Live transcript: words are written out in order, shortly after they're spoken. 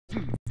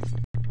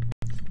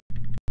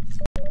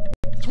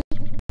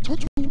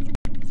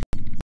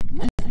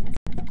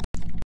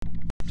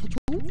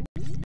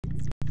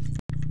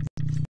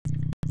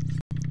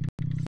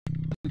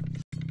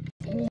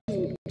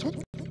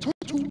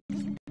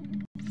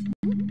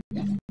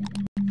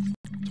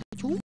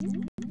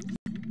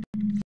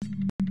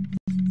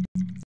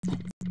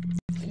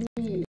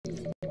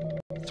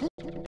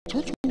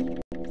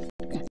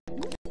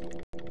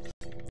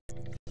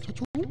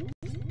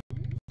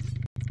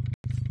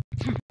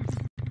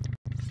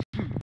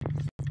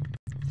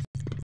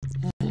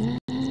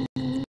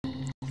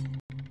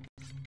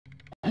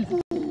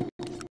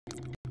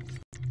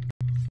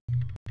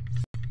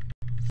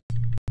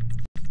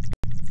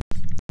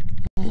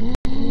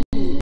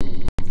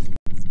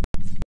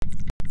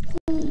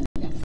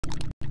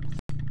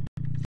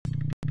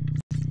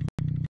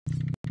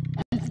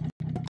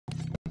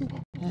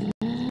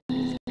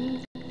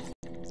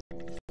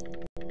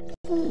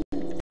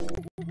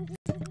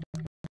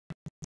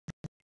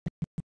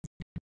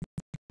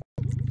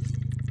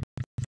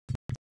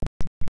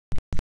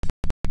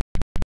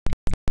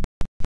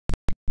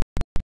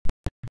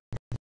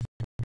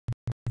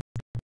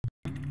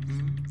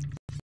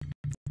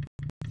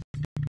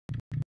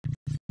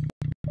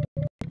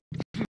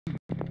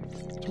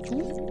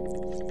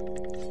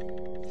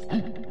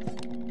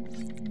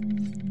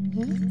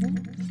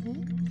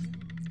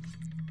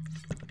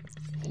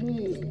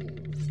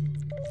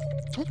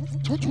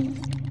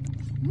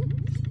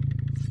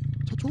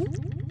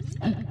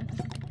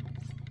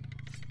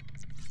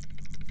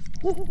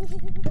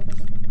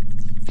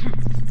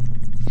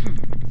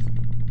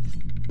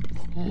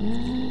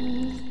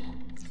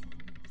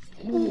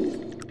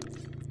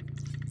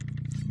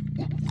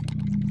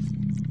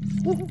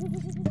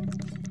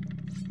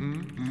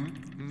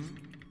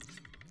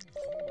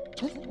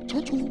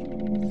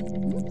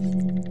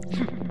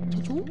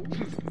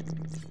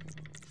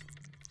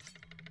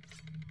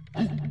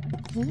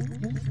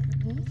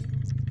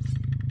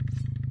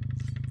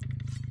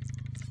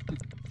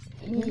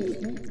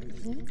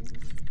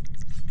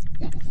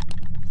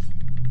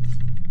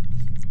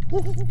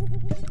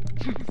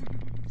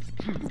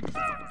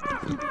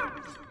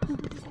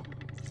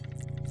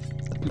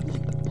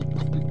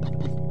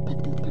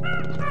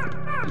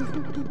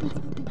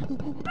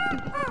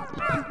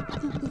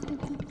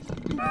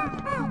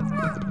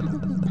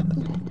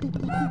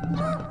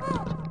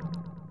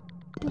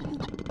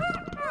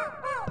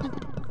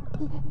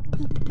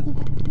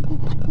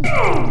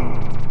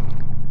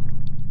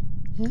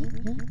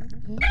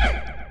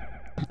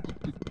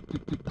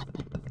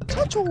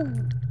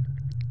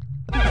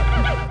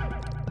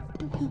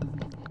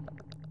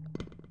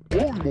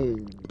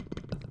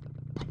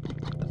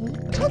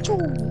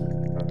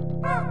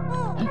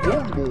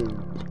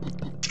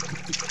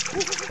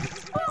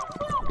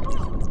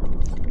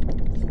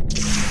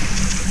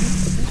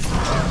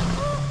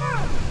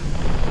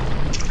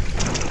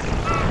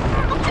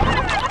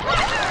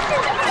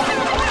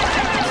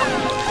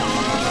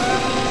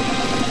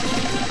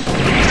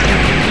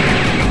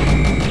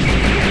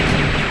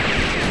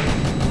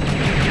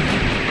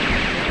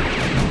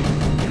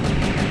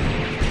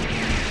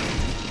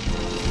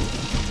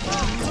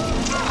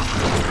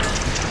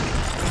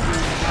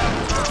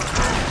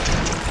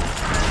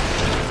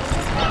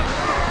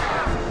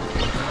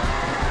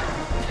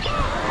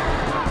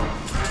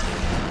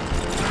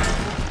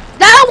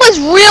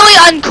Really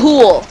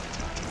uncool.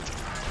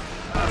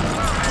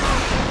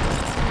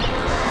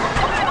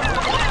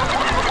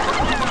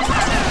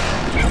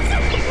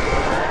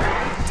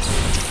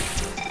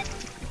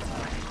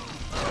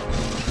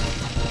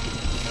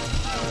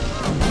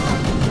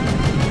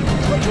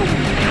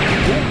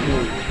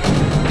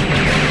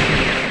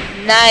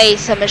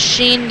 Nice, a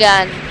machine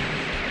gun. Is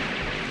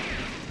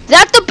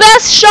that the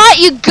best shot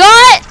you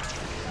got?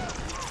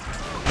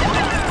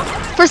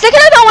 For a second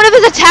I thought one of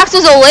his attacks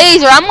was a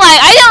laser. I'm like,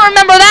 I don't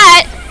remember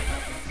that.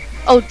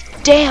 Oh,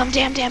 damn.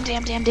 That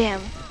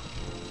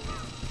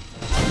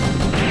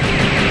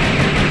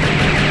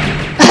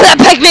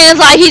Pikmin's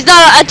like, he's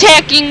not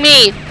attacking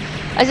me.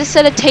 I just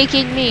said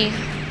taking me.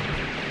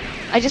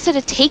 I just said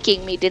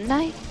taking me, didn't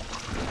I?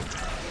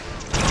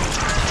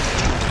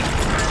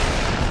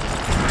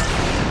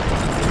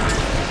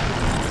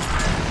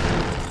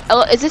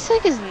 Oh, is this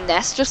like his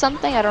nest or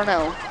something? I don't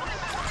know.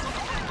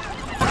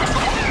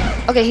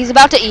 Okay, he's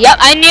about to. Yep,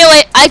 I knew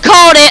it. I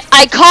called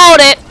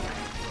it.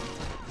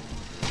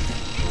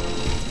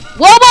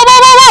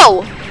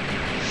 Whoa!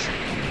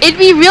 It'd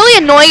be really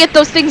annoying if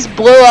those things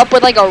blew up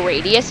with like a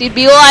radius. You'd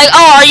be like,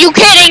 oh, are you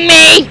kidding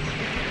me?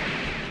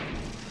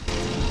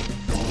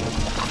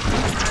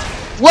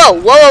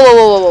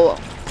 Whoa.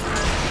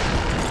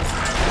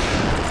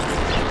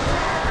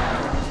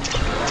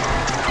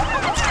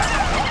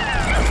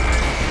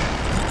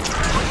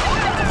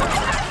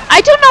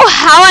 I don't know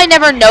how I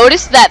never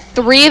noticed that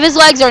 3 of his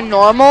legs are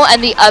normal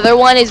and the other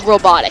one is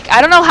robotic. I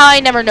don't know how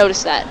I never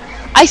noticed that.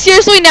 I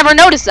seriously never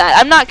noticed that.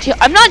 I'm not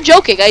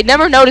joking. I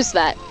never noticed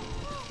that.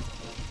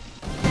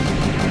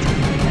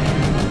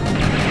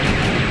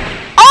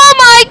 Oh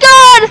my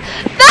god!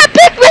 That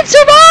Pikmin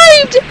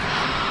survived!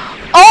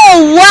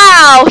 Oh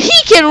wow! He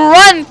can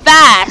run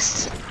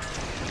fast.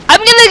 I'm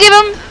gonna give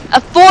him a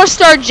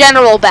 4-star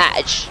general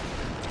badge.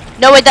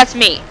 No wait, that's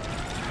me.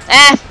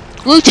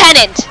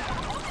 Lieutenant.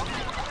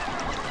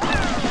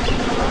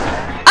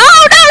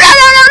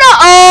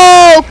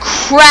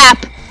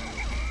 crap.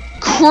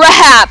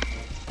 Crap.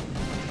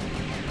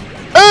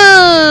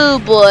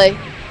 Oh boy.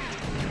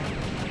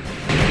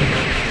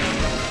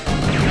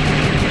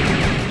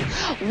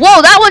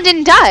 Whoa, that one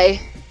didn't die.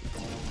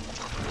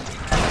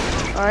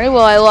 Alright,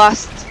 well I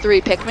lost 3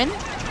 Pikmin.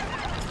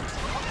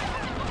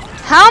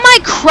 How am I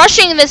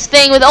crushing this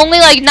thing with only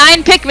like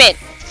 9 Pikmin?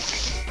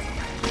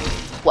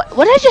 What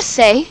did I just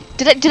say?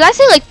 Did I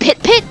say like pit?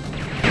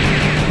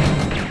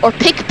 Or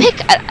pick?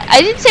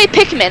 I didn't say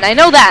Pikmin, I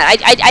know that.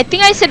 I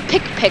think I said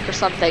pick or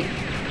something.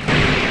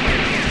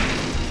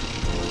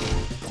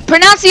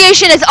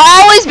 Pronunciation has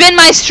always been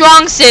my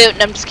strong suit.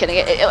 No, I'm just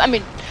kidding. I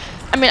mean,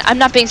 I'm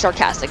not being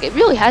sarcastic. It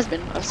really has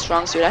been a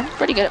strong suit. I'm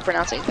pretty good at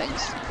pronouncing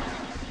things.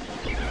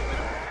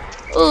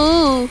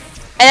 Ooh.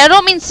 And I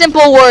don't mean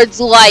simple words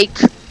like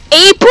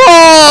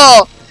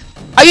April.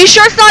 Are you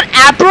sure it's not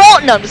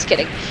April? No, I'm just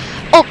kidding.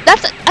 Oh,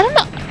 I don't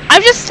know.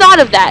 I've just thought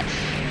of that.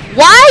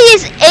 Why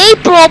is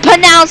April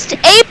pronounced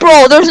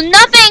April? There's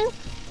nothing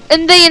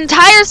in the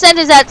entire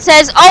sentence that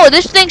says, oh,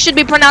 this thing should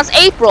be pronounced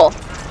April.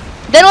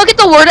 Then look at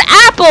the word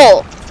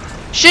apple.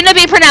 Shouldn't it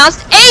be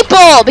pronounced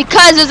April?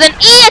 Because there's an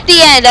E at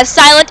the end, a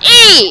silent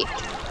E.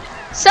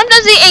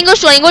 Sometimes the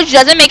English language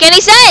doesn't make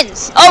any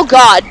sense. Oh,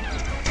 God.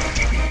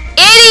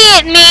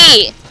 Idiot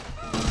me.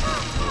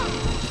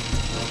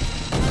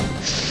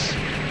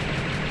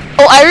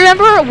 Oh, I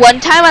remember one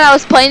time when I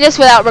was playing this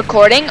without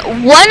recording,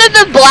 one of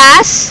the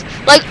blasts,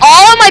 like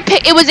all of my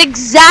it was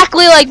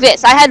exactly like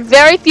this. I had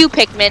very few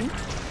Pikmin,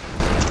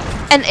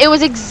 and it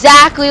was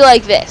exactly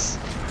like this.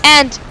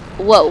 And,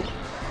 whoa.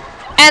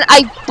 And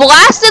I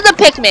blasted the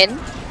Pikmin,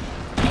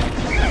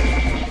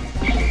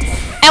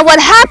 and what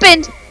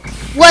happened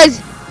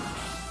was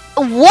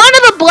one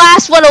of the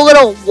blasts went a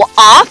little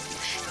off,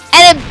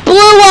 and it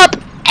blew up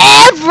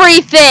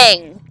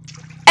everything.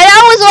 And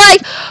I was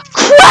like,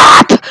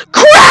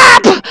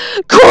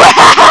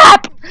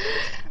 crap!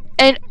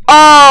 And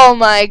oh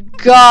my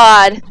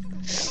god.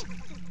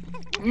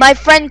 My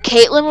friend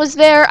Caitlin was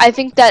there. I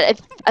think that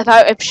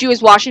if she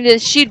was watching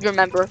this, she'd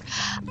remember.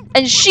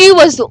 And she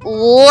was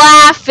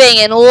laughing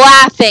and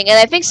laughing. And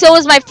I think so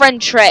was my friend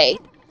Trey.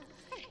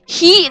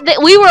 They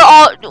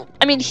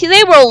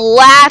were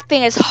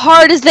laughing as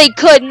hard as they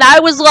could. And I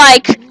was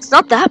like, it's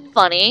not that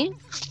funny.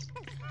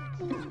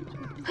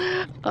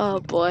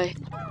 Oh boy.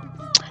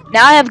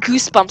 Now I have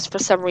goosebumps for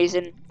some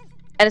reason.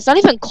 And it's not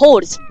even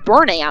cold, it's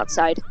burning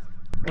outside.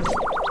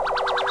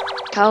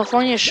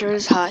 California sure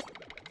is hot.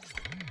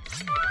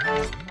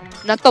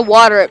 Not the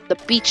water at the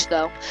beach,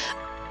 though.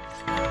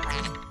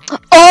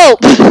 Oh!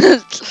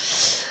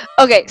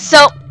 Okay,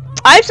 so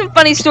I have some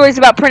funny stories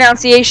about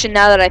pronunciation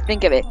now that I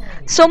think of it.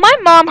 So my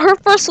mom, her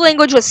first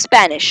language was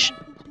Spanish.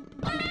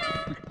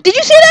 Did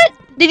you say that?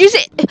 Did you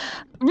say...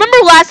 Remember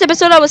last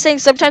episode I was saying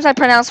sometimes I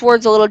pronounce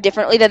words a little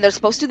differently than they're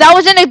supposed to? That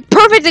was a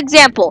perfect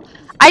example.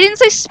 I didn't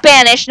say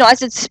Spanish. No, I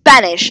said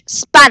Spanish.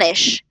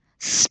 Spanish.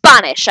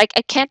 I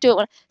can't do it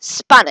when...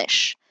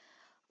 Spanish.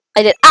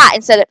 I did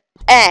instead of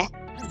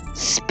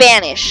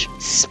Spanish.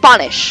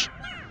 Spanish.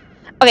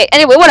 Okay,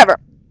 anyway, whatever.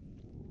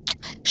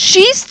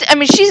 She's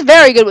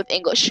very good with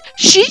English.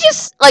 She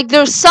just, like,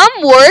 there's some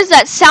words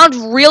that sound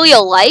really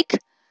alike.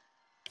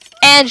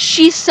 And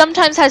she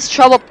sometimes has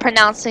trouble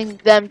pronouncing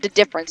them the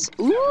difference.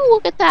 Ooh,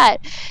 look at that.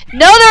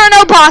 No, there are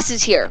no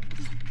bosses here.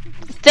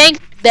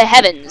 Thank the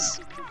heavens.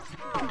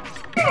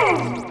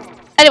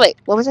 Anyway,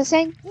 what was I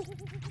saying?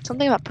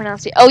 Something about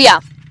pronouncing. Oh,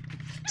 yeah.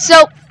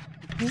 So,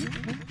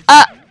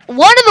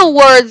 one of the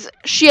words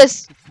she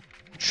has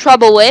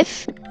trouble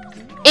with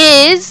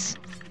is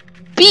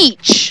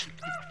beach.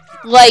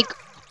 Like,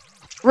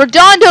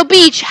 Redondo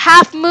Beach,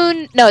 Half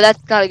Moon. No, that's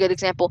not a good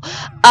example.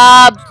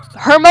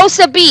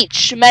 Hermosa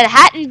Beach,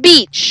 Manhattan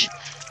Beach.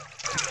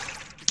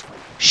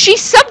 She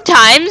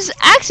sometimes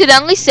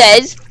accidentally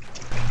says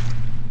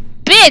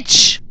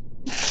bitch.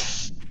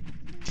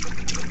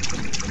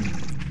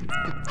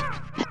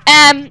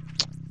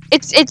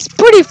 It's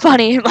pretty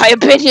funny in my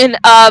opinion.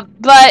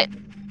 But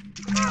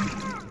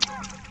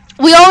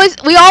we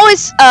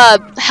always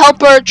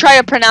help her try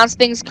to pronounce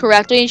things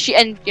correctly,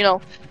 and you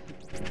know,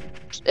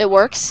 it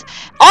works.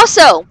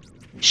 Also,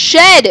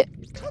 shed.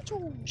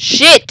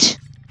 Shit.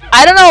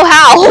 I don't know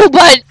how,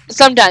 but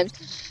sometimes.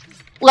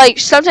 Like,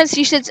 sometimes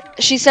she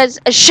says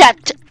a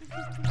shet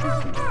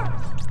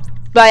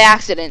by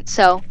accident,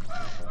 so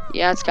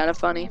yeah, it's kind of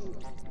funny.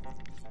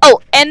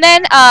 Oh, and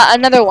then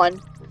another one.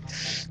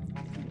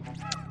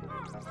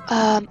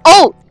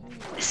 Oh,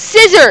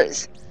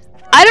 scissors.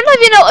 I don't know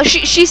if you know,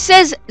 she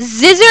says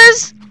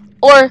scissors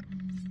or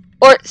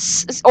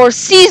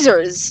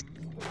Caesars.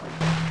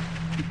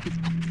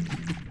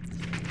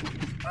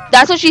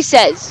 That's what she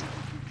says.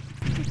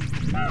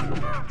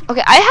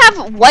 Okay, I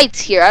have whites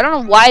here. I don't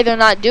know why they're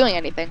not doing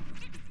anything.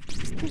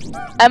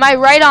 Am I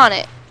right on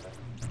it?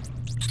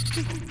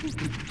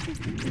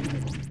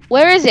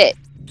 Where is it?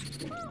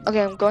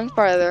 Okay, I'm going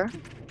farther.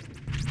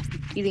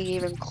 Getting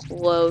even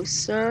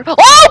closer.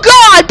 Oh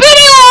god!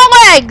 Beanie long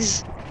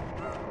legs!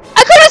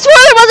 I could have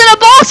sworn there wasn't a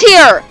boss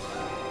here!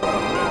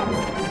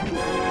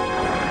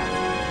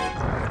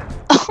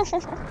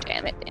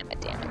 Damn it, damn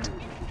it, damn it.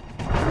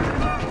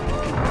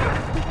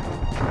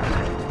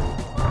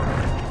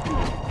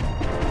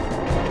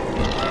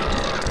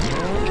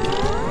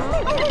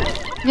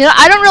 You know,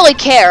 I don't really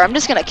care. I'm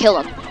just gonna kill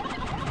him.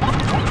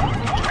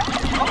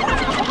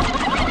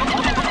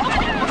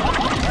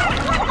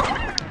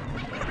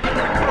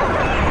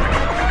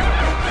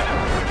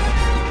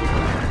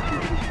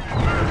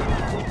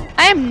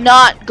 I am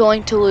not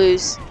going to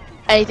lose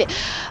anything.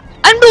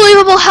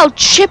 Unbelievable how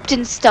chipped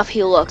and stuff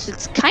he looks.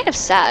 It's kind of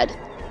sad.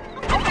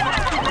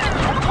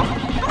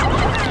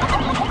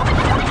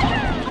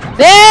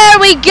 There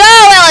we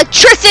go!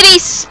 Electricity,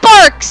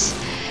 sparks,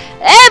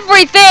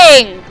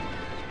 everything!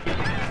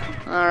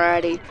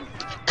 Alrighty.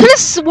 Could've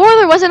swore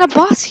there wasn't a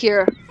boss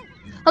here.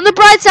 On the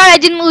bright side, I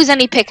didn't lose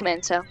any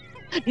Pikmin, so...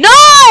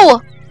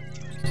 No!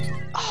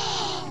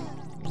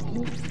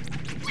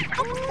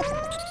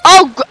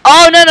 Oh,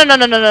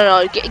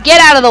 no.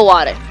 Get out of the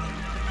water.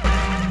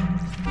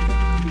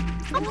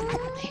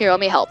 Here, let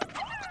me help.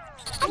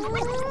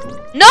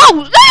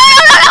 No!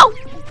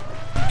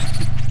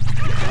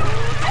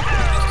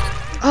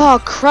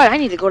 Oh, crud, I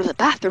need to go to the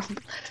bathroom.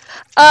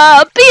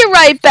 Be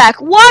right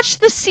back. Watch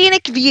the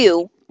scenic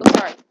view. Oh,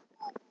 sorry.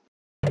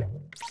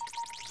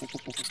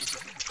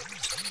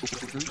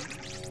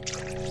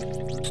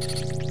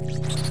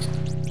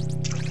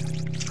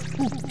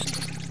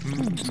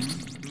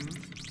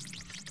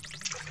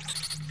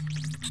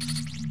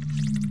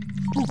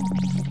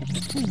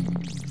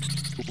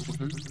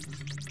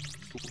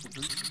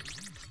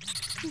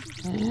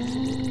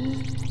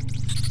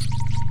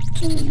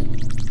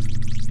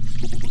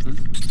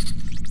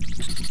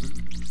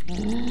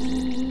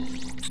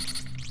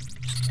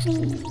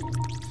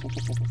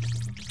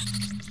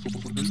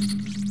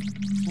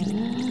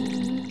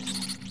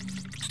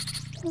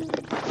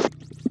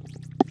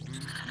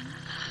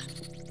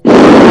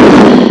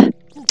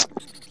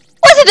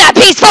 Wasn't that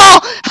peaceful?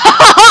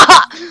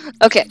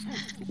 Okay,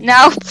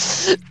 now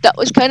that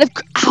was kind of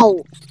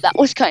that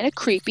was kind of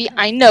creepy.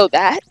 I know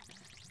that.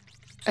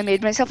 I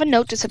made myself a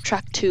note to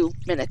subtract 2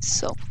 minutes.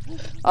 So,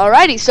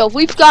 alrighty. So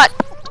we fought.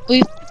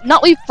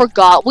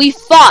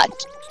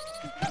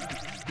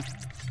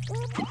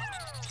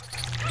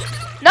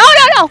 No.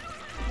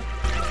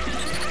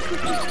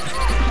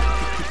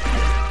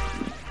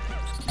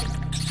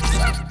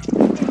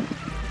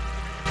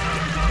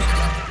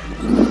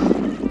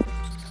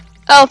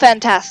 Oh,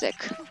 fantastic.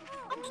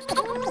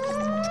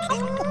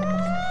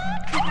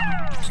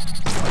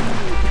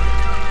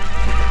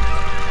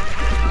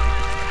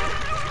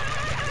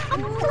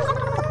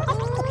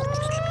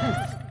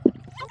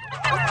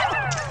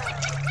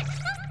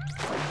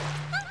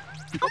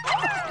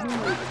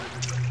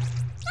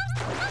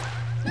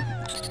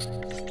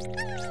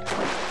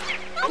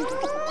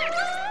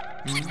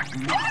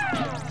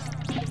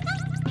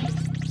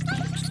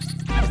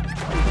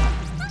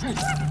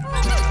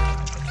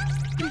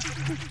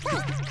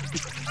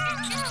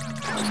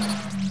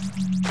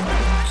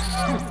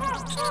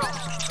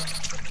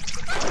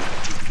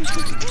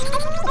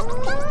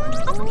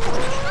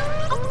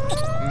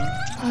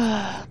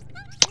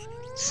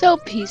 So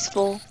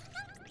peaceful.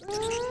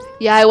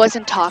 Yeah, I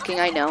wasn't talking,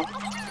 I know.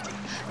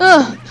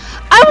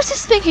 I was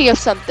just thinking of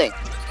something.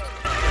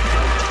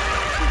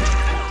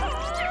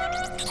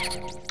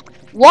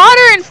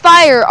 Water and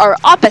fire are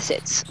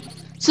opposites.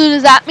 So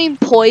does that mean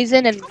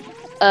poison and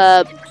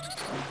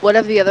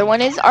whatever the other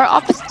one is are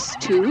opposites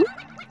too?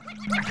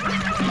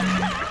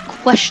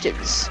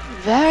 Questions.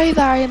 Very,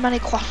 very many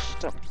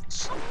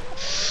questions.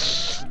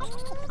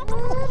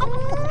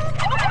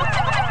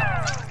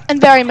 And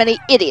very many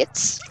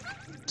idiots.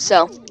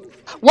 So,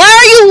 why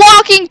are you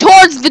walking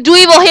towards the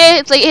dweeble here?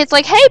 It's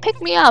like, hey, pick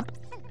me up.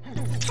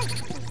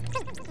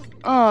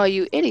 Oh,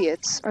 you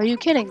idiots. Are you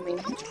kidding me?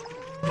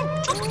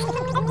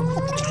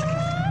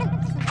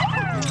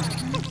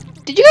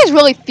 Did you guys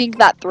really think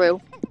that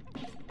through?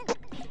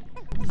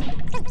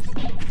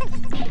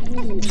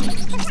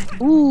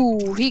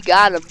 Ooh, he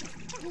got him.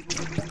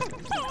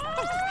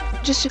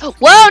 Just,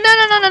 whoa,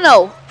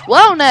 no.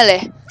 Whoa,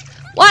 Nelly.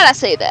 Why'd I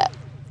say that?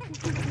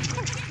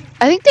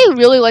 I think they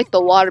really like the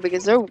water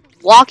because they're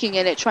walking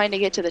in it, trying to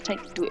get to the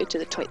tank, to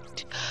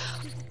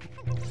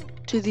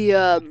the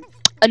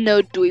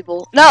anode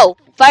dweeble. No,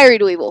 fiery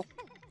dweeble.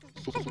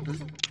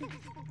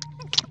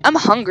 I'm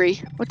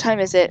hungry. What time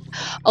is it?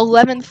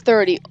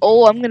 11:30.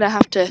 Oh, I'm gonna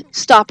have to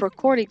stop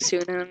recording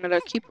soon, and I'm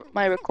gonna keep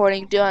my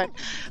recording done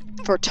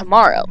for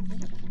tomorrow.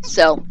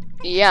 So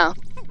yeah,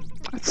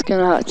 it's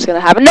gonna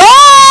happen. No!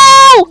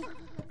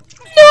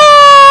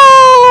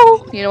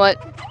 No! You know what?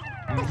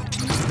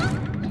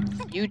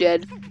 You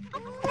dead.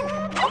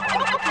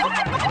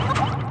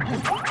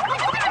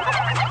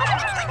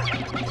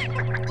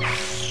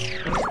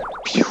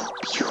 Pew,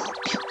 pew,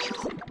 pew, pew.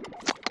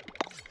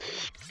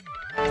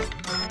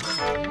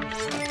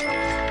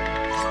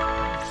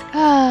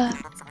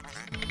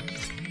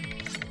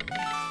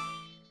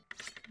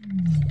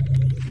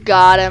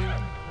 Got him.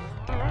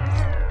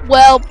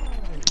 Well,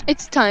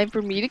 it's time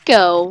for me to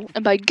go.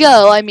 And by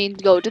go, I mean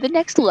go to the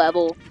next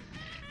level.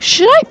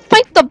 Should I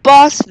fight the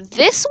boss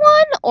this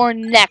one or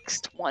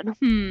next one?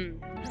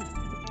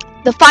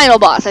 The final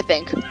boss, I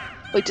think.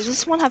 Wait, does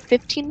this one have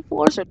 15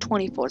 floors or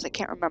 20 floors? I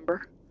can't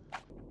remember.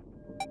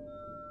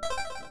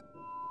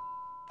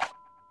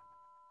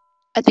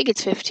 I think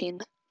it's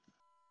 15.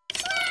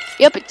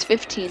 Yep, it's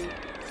 15.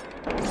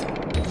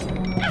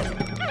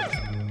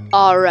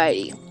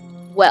 Alrighty.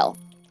 Well,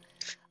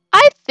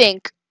 I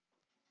think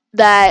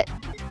that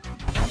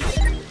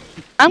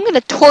I'm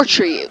gonna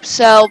torture you.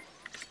 So,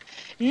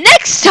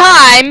 next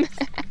time,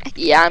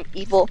 yeah, I'm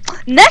evil.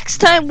 Next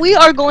time we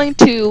are going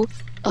to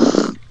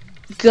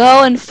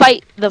go and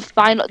fight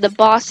the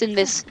boss in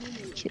this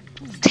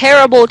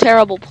terrible,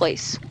 terrible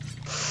place.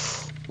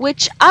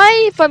 Which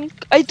I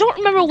don't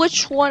remember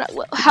which one,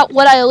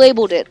 what I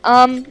labeled it.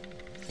 Damn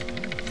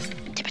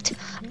it.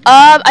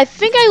 I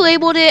think I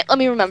labeled it. Let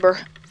me remember.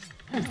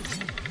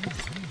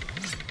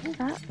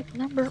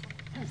 Number.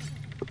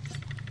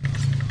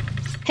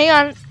 Hang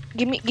on.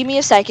 Give me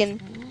a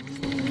second.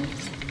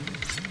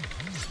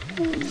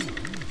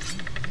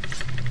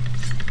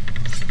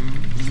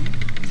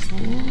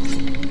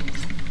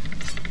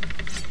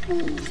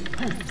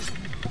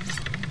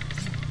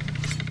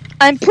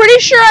 I'm pretty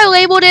sure I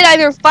labeled it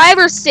either 5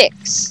 or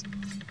 6.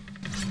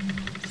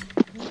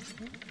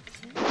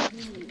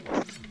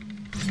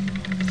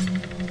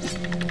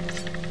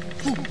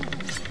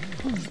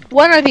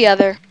 One or the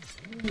other.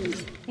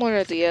 One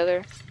or the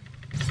other.